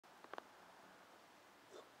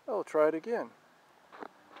Oh, try it again.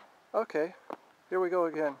 Okay, here we go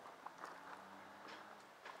again.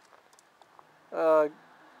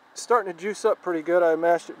 Starting to juice up pretty good. I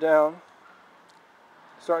mashed it down.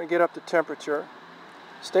 Starting to get up to temperature.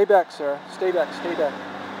 Stay back, Sarah. Stay back, stay back.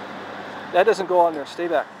 That doesn't go on there. Stay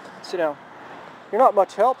back. Sit down. You're not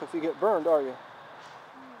much help if you get burned, are you?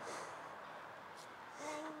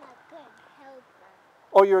 I'm a good helper.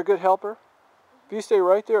 Oh, you're a good helper? If you stay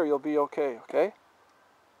right there, you'll be okay, okay?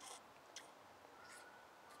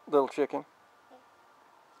 Little chicken.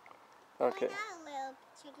 Okay. I'm not a little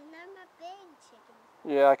chicken, I'm a big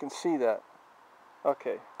chicken. Yeah, I can see that.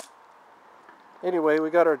 Okay. Anyway, we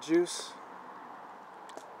got our juice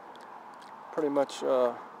pretty much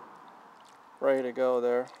ready to go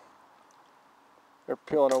there. They're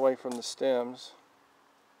peeling away from the stems.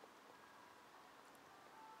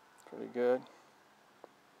 Pretty good.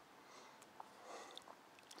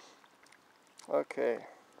 Okay.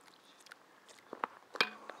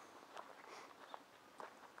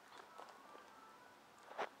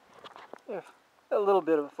 Yeah, a little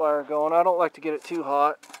bit of a fire going. I don't like to get it too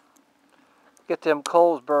hot. Get them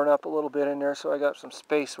coals burn up a little bit in there so I got some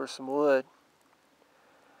space for some wood.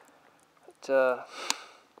 But,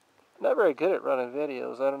 not very good at running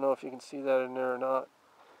videos. I don't know if you can see that in there or not.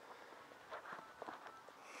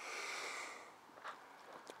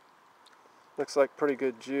 Looks like pretty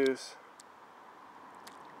good juice.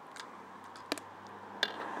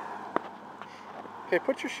 Okay,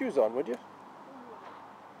 put your shoes on, would you?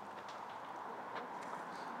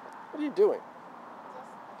 What are you doing?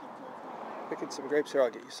 Just Picking some grapes. Here, I'll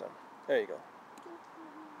get you some. There you go.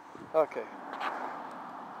 Okay.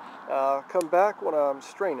 Come back when I'm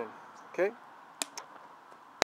straining, okay?